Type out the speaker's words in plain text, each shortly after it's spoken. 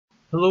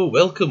Hello,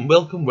 welcome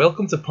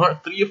to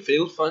part 3 of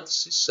Failed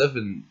Fantasy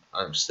 7.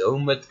 I'm still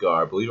in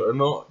Midgar, believe it or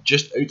not,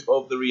 just out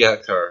of the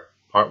reactor.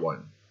 Part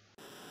 1.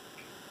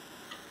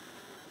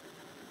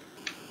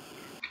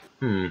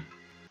 Let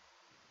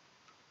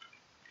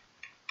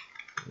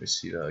me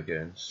see that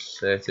again.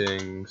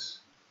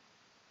 Settings.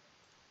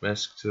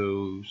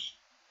 Mosquitoes.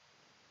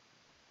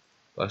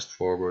 Fast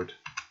forward.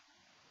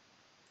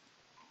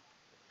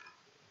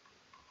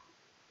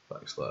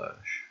 Backslash.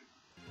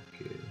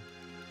 Okay.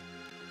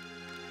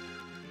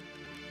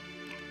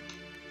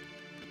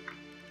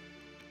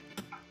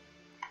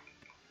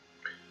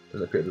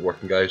 Doesn't appear to be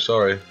working, guys,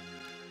 sorry.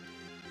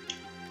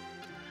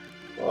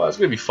 Oh, that's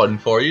going to be fun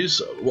for you.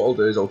 So what I'll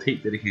do is I'll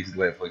take dedicated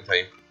leveling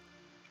time.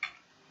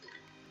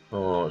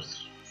 Oh,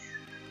 it's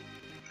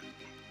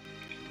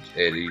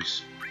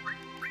Eddie's.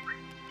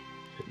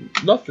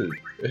 Nothing.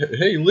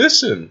 Hey,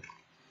 listen!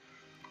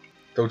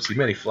 Don't see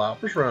many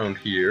flappers around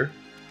here.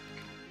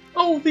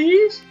 Oh,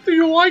 these? Do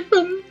you like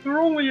them? They're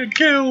only a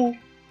kill.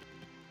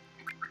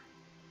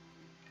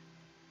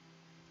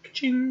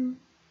 Ka-ching.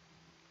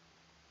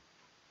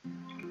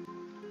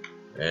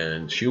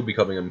 And she'll be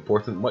becoming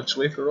important much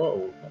later on.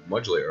 Well, not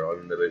much later on,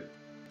 in about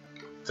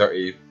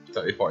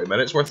 40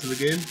 minutes worth of the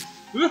game.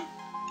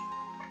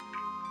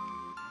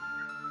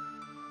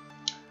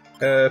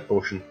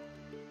 Potion.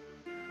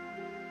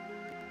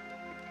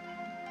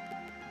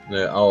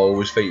 I'll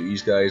always fight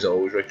these guys, I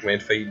always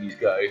recommend fighting these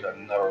guys. I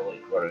never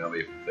like running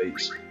away from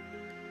fights.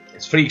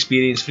 It's free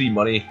experience, free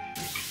money,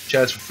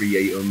 chance for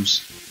free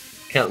items.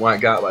 Can't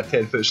whack that with a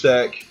 10-foot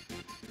stack.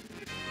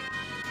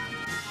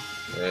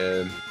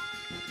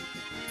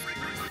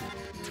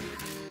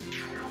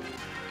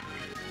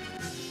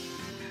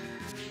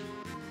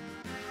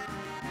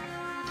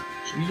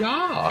 So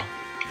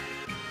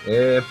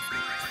yeah.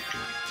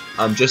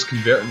 I'm just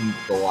converting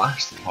the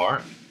last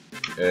part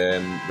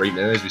right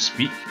now as we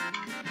speak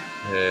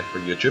for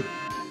YouTube,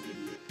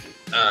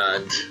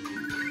 and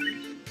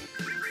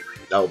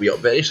that'll be up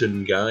very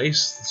soon,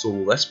 guys.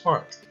 So this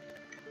part,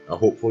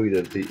 hopefully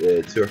the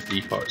 2 or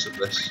 3 parts of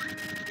this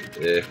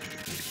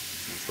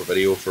for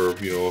video for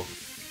at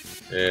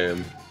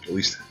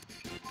least.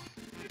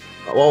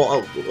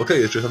 Well, I'll tell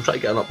you the truth. I'm trying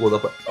to get an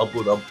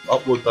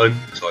upload done.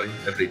 Sorry,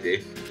 every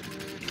day,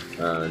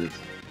 and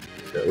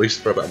at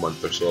least for about a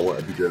month or so, I want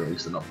to be doing at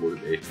least an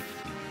upload a day,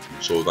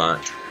 so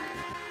that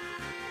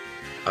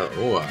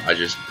I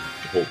just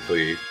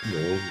hopefully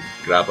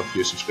grab a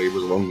few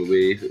subscribers along the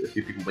way. A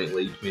few people might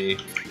like me,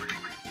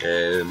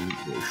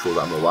 show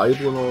that I'm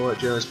reliable and all that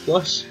jazz.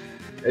 Plus,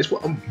 it's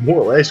what I'm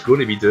more or less going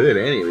to be doing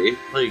anyway,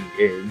 playing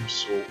games.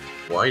 So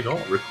why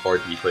not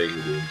record me playing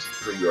the games?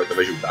 For you like a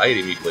visual diary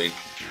of me playing.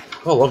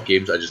 I love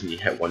games. I just need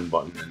to hit one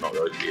button and not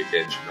really pay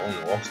attention. I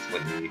only lost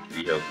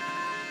 23 health.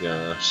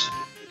 Yes.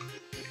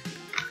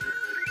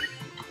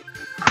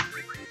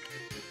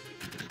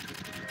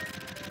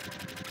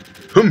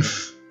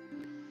 Humph!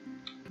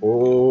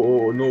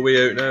 Oh, no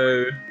way out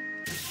now.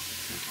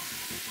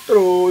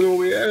 Oh, no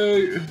way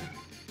out.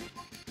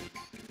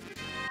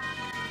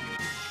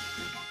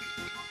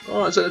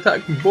 Oh, it's an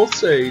attack from both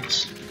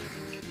sides.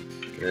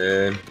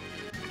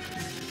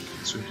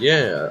 So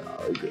yeah,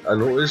 I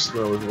noticed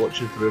when I was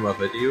watching through my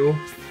video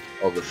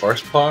of the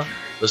first part,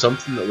 there's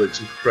something that looks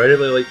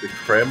incredibly like the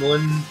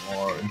Kremlin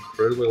or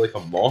incredibly like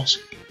a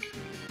mosque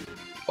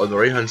on the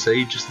right hand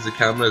side, just as the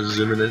camera is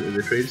zooming into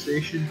the train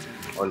station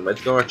on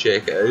Midgar.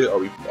 Check it out. I'll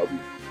be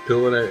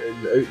pulling out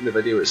in the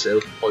video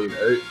itself and pointing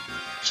it out.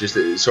 It's just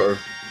that it's sort of,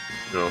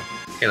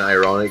 kind of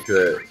ironic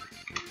that,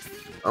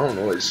 I don't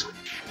know, it's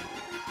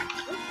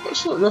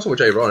not so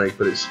much ironic,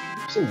 but it's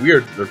so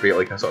weird that there'd be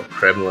like a sort of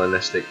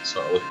Kremlinistic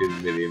sort of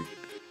looking, maybe.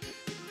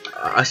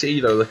 I say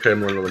either the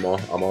Kremlin or a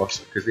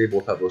mosque, because they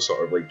both have those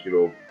sort of like,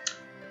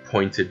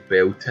 pointed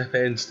bell tip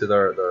ends to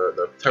their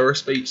tower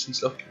spikes and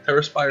stuff,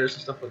 tower spires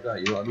and stuff like that,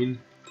 you know what I mean?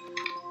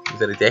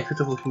 Very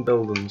decorative looking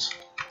buildings.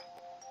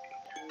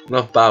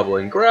 Enough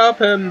babbling, grab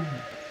him!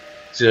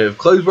 So if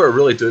Cloud were to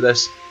really do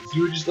this, if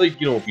you would just like,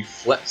 be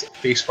flipped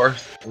face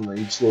first and then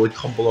you'd slowly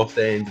tumble off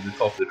the end of the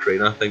top of the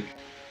train, I think.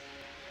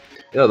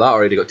 That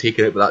already got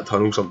taken out by that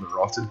tunnel, something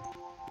rotten.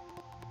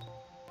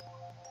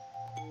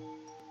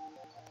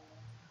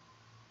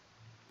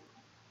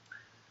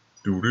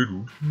 Dun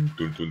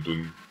dun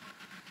dun.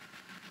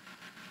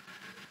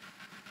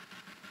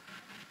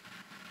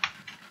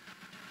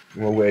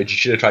 Well, Wedge, you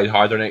should have tried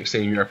harder next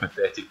time, you're a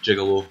pathetic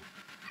gigolo.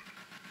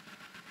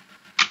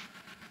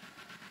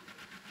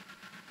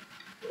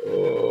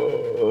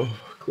 Oh,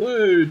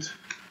 Cloud!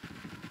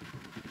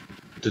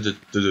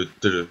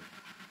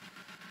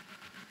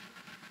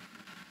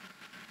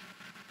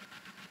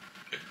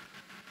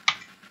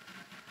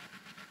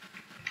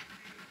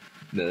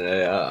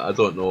 Nah, I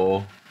don't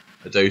know.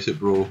 I doubt it,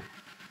 bro.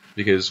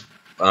 Because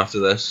after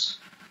this,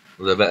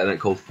 there's a bit in it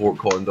called Fort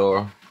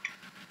Condor,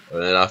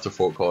 and then after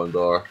Fort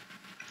Condor,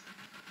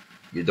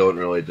 you don't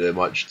really do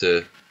much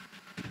to,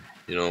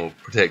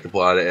 protect the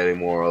planet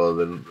anymore, other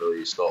than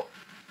really stop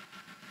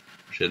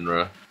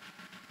Shinra.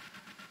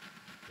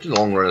 In the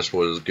long run, I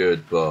suppose, is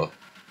good, but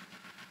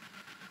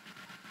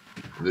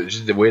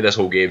Just the way this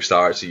whole game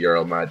starts, you're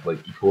a mad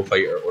like eco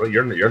fighter, or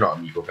you're not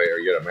an eco fighter,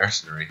 you're a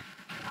mercenary,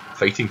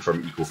 fighting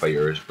from eco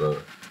fighters,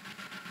 but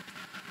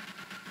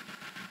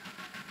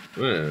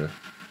a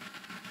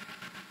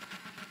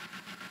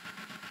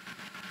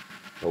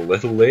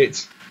little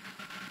late.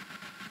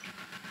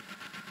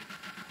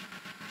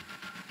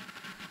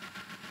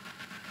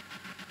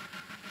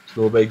 It's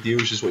no big deal.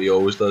 It's just what he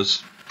always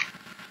does.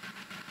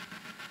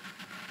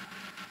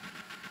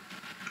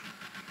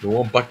 No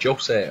one but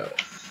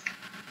yourself.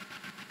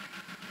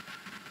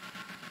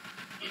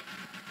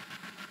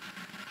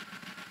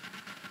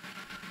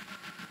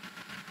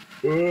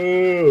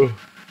 Oh.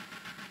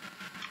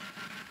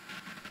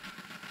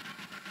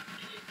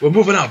 We're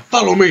moving out.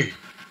 Follow me.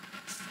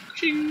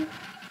 Ching.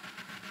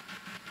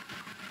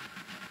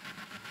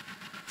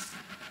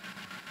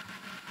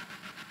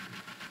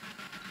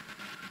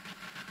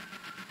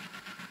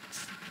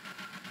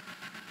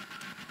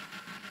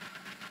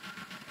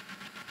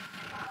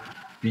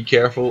 Be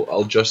careful.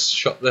 I'll just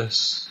shut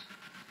this.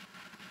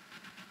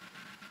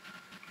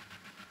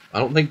 I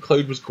don't think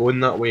Cloud was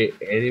going that way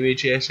anyway,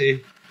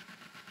 Jesse.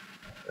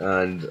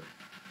 And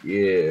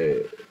yeah,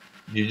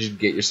 you just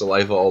get your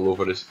saliva all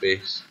over his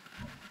face.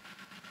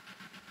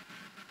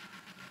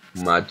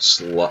 Mad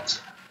slut.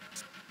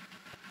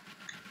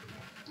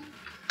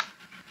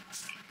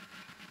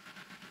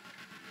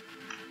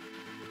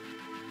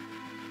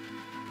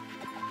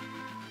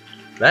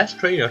 Last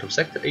train out of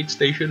Sector 8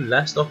 station,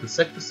 last stop is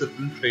Sector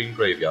 7 train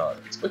graveyard.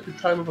 Expected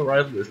time of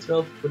arrival is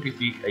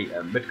 12:23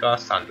 AM Midgar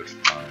Standard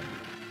Time.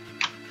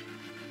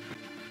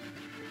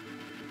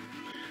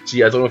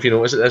 See, I don't know if you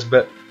noticed at this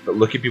bit, but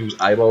look at people's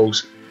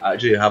eyeballs.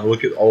 Actually, have a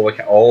look at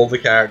all the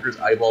characters'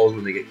 eyeballs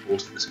when they get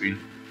close to the screen.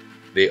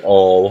 They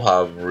all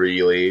have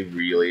really,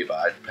 really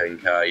bad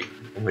pink eye.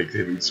 Like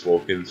they've been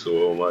smoking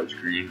so much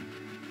green.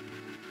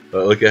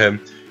 But look at him.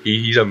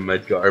 He's a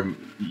Midgar.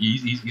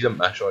 He's a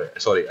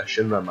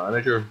Shinra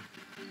manager.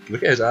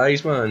 Look at his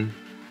eyes, man.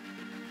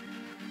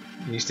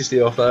 He needs to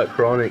stay off that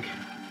chronic.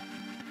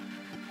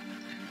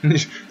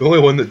 The only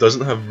one that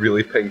doesn't have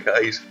really pink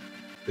eyes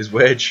is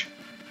Wedge.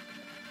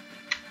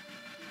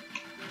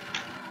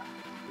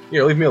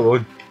 Here, leave me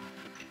alone.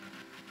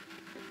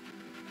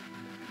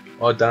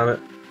 Oh damn it.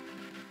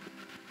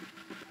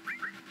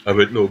 I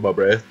wouldn't hold my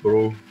breath,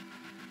 bro.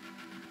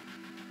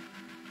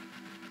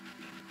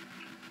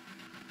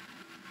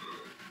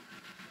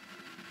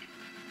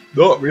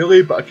 Not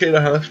really, but I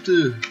kinda have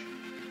to.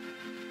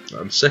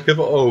 I'm sick of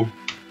it all.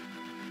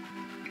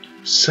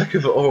 Sick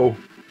of it all.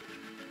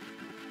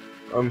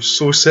 I'm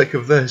so sick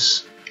of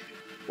this.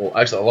 Well,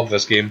 actually, I love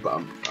this game,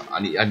 but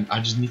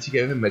I just need to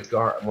get out of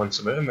Midgar, and once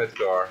I'm out of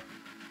Midgar,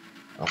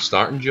 I'll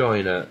start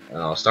enjoying it, and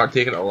I'll start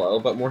taking it a little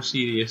bit more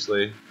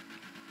seriously.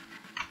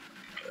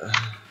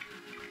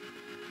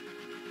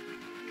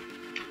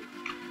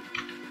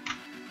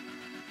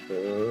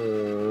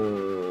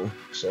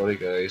 Sorry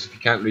guys, if you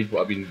can't read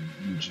what I've been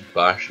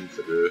bashing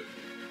through,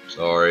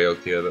 sorry, I'll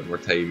take a bit more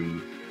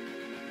time,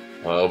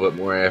 a little bit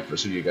more effort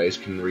so you guys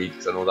can read,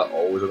 because I know that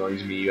always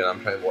annoys me when I'm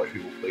trying to watch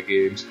people play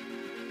games,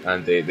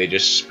 and they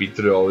just speed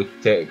through all the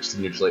text,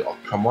 and you're just like, oh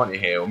come on to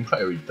hell, I'm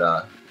trying to read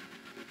that.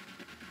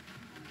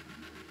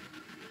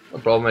 The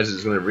problem is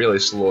it's going to really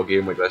slow a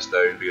game like this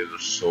down because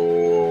there's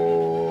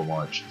so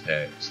much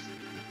text.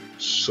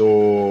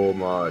 So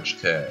much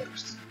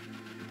text.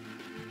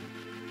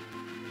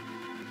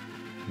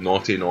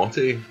 Naughty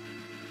naughty.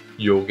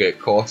 You'll get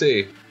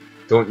caughty.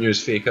 Don't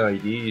use fake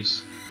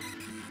IDs.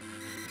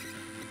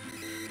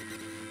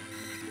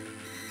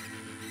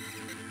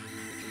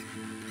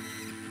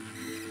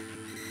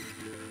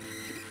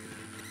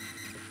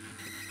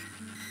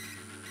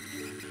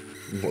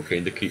 What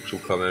kind of creeps will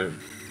come out?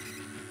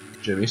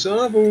 Jimmy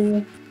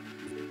Savile!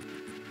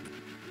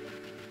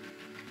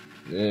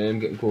 Yeah, I'm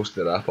getting close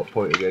to the wrap up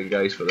point again,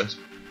 guys, for this.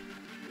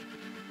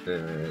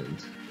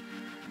 And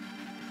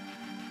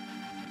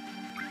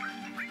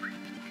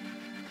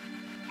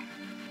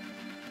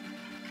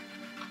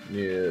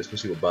yeah, let's go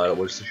see what Barrett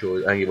wants to show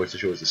us. I think he wants to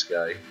show us the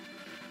sky.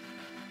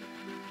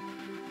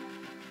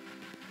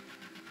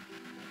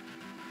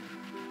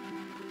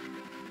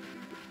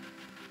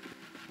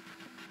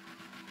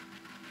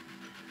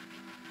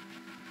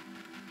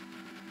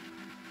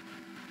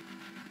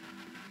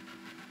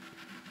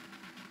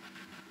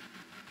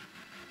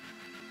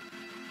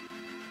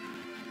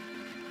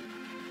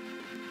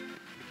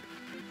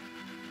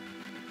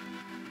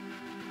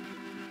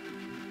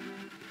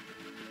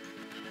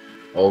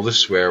 All the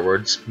swear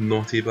words,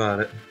 naughty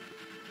Barrett.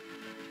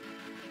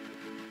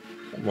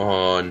 Come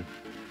on.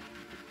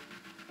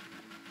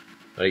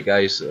 Right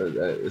guys,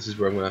 this is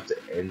where I'm going to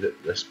have to end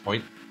at this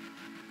point.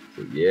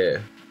 So yeah.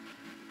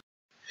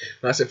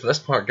 That's it for this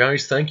part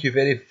guys. Thank you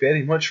very,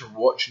 very much for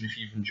watching. If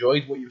you've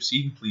enjoyed what you've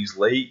seen, please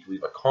like,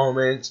 leave a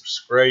comment,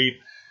 subscribe,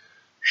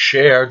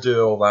 share,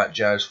 do all that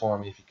jazz for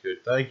me if you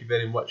could. Thank you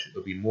very much.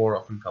 There'll be more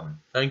up and coming.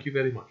 Thank you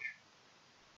very much.